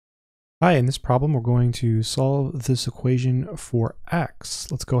Hi, in this problem, we're going to solve this equation for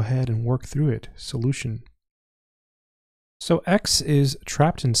x. Let's go ahead and work through it. Solution. So x is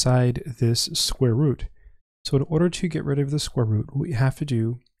trapped inside this square root. So in order to get rid of the square root, what we have to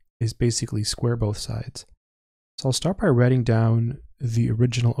do is basically square both sides. So I'll start by writing down the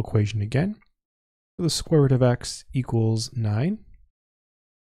original equation again. So the square root of x equals 9.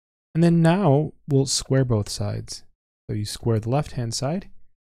 And then now we'll square both sides. So you square the left-hand side,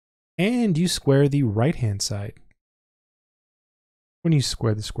 and you square the right-hand side. When you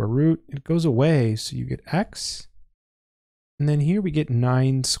square the square root, it goes away, so you get x. And then here we get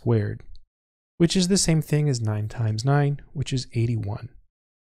 9 squared, which is the same thing as 9 times 9, which is 81.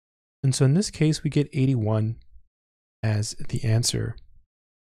 And so in this case, we get 81 as the answer.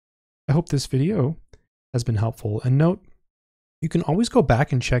 I hope this video has been helpful. And note, you can always go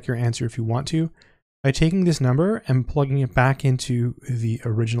back and check your answer if you want to, by taking this number and plugging it back into the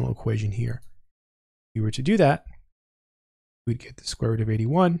original equation here. If you were to do that, we'd get the square root of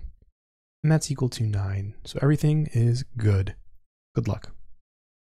 81, and that's equal to 9. So everything is good. Good luck.